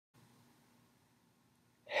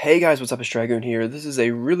Hey guys, what's up? It's Dragoon here. This is a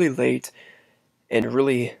really late and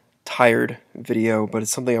really tired video, but it's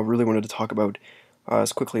something I really wanted to talk about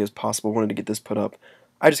as quickly as possible. Wanted to get this put up.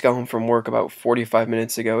 I just got home from work about 45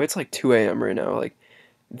 minutes ago. It's like 2 a.m. right now.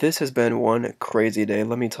 This has been one crazy day.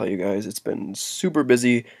 Let me tell you guys, it's been super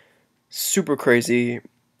busy, super crazy,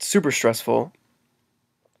 super stressful.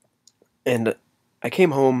 And I came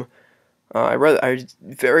home. I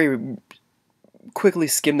very quickly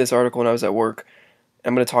skimmed this article when I was at work.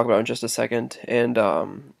 I'm going to talk about it in just a second. And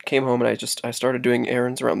came home and I started doing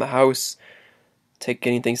errands around the house,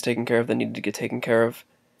 getting things taken care of that needed to get taken care of.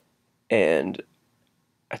 And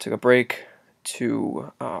I took a break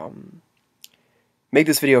to make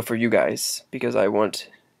this video for you guys because I want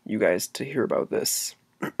you guys to hear about this.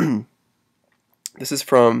 This is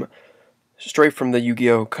straight from the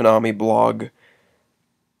Yugioh Konami blog.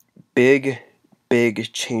 Big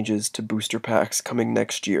changes to booster packs coming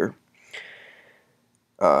next year.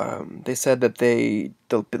 They said that the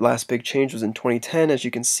last big change was in 2010, as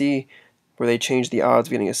you can see, where they changed the odds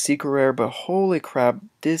of getting a secret rare, but holy crap,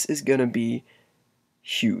 this is going to be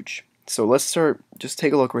huge. So let's just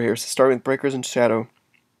take a look right here. So starting with Breakers and Shadow.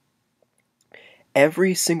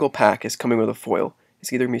 Every single pack is coming with a foil.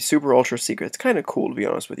 It's either going to be Super, Ultra, Secret. It's kind of cool, to be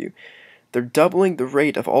honest with you. They're doubling the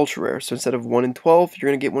rate of Ultra Rares, so instead of 1 in 12, you're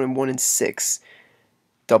going to get 1 in 6.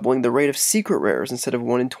 Doubling the rate of secret rares. Instead of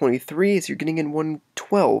 1 in 23, so you're getting in 1 in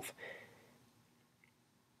 12.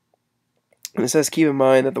 And it says keep in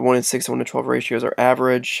mind that the 1 in 6 and 1 in 12 ratios are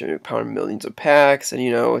average, pound millions of packs, and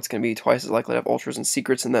it's going to be twice as likely to have ultras and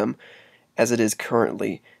secrets in them as it is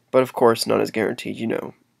currently. But of course, none is guaranteed,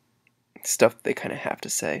 stuff they kind of have to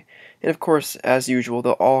say. And of course, as usual,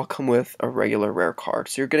 they'll all come with a regular rare card.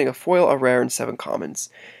 So you're getting a foil, a rare, and 7 commons.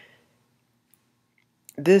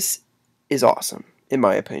 This is awesome, in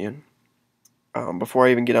my opinion. Before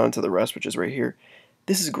I even get on to the rest, which is right here,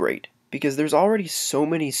 this is great because there's already so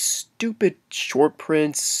many stupid short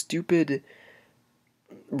prints, stupid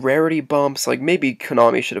rarity bumps. Like maybe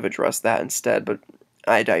Konami should have addressed that instead, but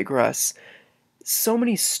I digress. So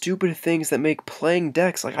many stupid things that make playing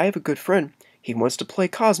decks. Like I have a good friend, he wants to play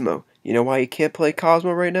Cosmo. You know why he can't play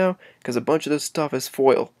Cosmo right now? Because a bunch of this stuff is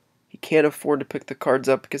foil. He can't afford to pick the cards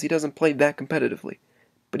up because he doesn't play that competitively.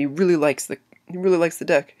 But he really likes the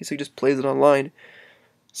deck, so he just plays it online.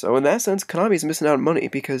 So in that sense, Konami's missing out on money,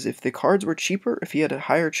 because if the cards were cheaper, if he had a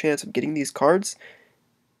higher chance of getting these cards,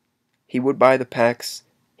 he would buy the packs,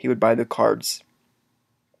 he would buy the cards.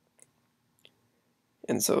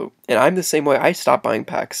 And I'm the same way. I stopped buying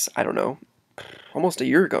packs, I don't know, almost a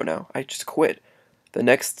year ago now. I just quit. The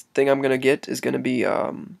next thing I'm going to get is going to be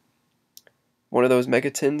one of those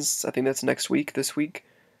Megatins. I think that's this week,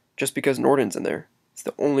 just because Norton's in there. It's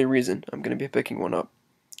the only reason I'm going to be picking one up.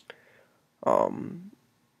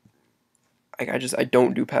 I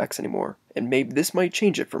don't do packs anymore, and maybe this might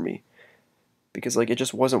change it for me, because it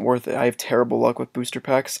just wasn't worth it. I have terrible luck with booster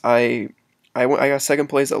packs. I got second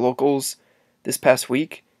place at locals this past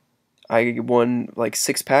week. I won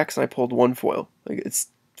 6 packs and I pulled 1 foil. It's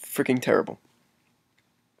freaking terrible.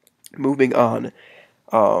 Moving on,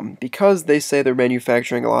 because they say they're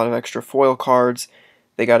manufacturing a lot of extra foil cards,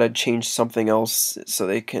 they gotta change something else so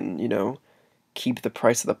they can, keep the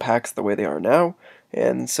price of the packs the way they are now.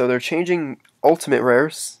 And so they're changing ultimate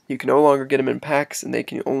rares. You can no longer get them in packs, and they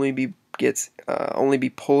can only be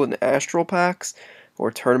pulled in astral packs or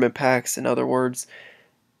tournament packs, in other words.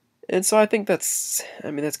 And so I think that's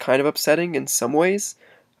kind of upsetting in some ways.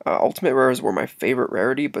 Ultimate rares were my favorite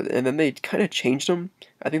rarity, and then they kind of changed them.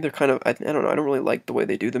 I think they're kind of, I don't know, I don't really like the way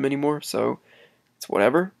they do them anymore, so it's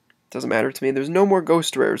whatever. It doesn't matter to me. There's no more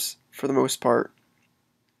ghost rares for the most part,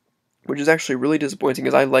 which is actually really disappointing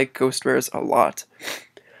because I like ghost rares a lot.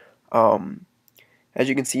 As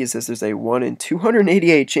you can see, it says there's a 1 in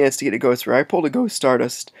 288 chance to get a ghost rare. I pulled a Ghost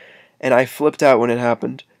Stardust, and I flipped out when it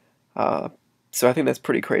happened. So I think that's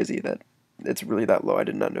pretty crazy that it's really that low. I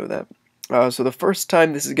did not know that. So the first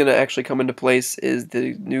time this is going to actually come into place is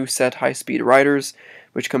the new set High Speed Riders,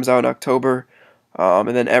 which comes out in October.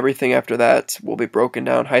 And then everything after that will be broken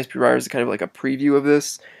down. High Speed Riders is kind of like a preview of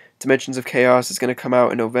this. Dimensions of Chaos is going to come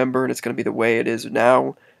out in November, and it's going to be the way it is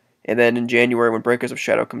now. And then in January, when Breakers of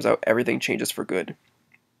Shadow comes out, everything changes for good.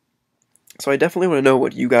 So I definitely want to know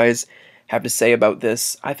what you guys have to say about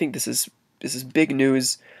this. I think this is big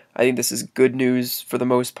news. I think this is good news for the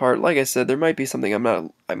most part. Like I said, there might be something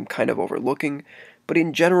I'm kind of overlooking, but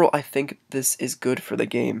in general, I think this is good for the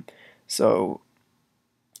game. So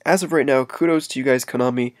as of right now, kudos to you guys,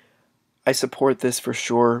 Konami. I support this for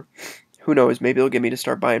sure. Who knows, maybe it'll get me to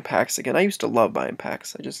start buying packs again. I used to love buying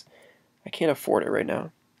packs. I can't afford it right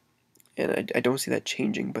now. And I don't see that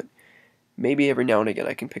changing, but maybe every now and again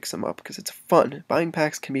I can pick some up because it's fun. Buying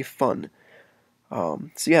packs can be fun. So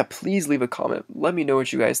yeah, please leave a comment. Let me know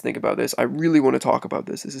what you guys think about this. I really want to talk about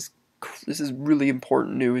this. This is really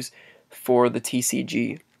important news for the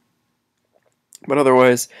TCG. But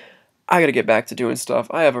otherwise, I gotta get back to doing stuff.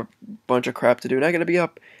 I have a bunch of crap to do, and I gotta be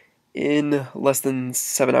up in less than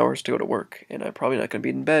 7 hours to go to work, and I'm probably not gonna be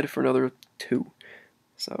in bed for another 2.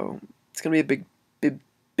 So it's gonna be a big,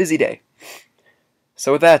 busy day.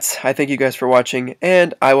 So with that, I thank you guys for watching,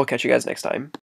 and I will catch you guys next time.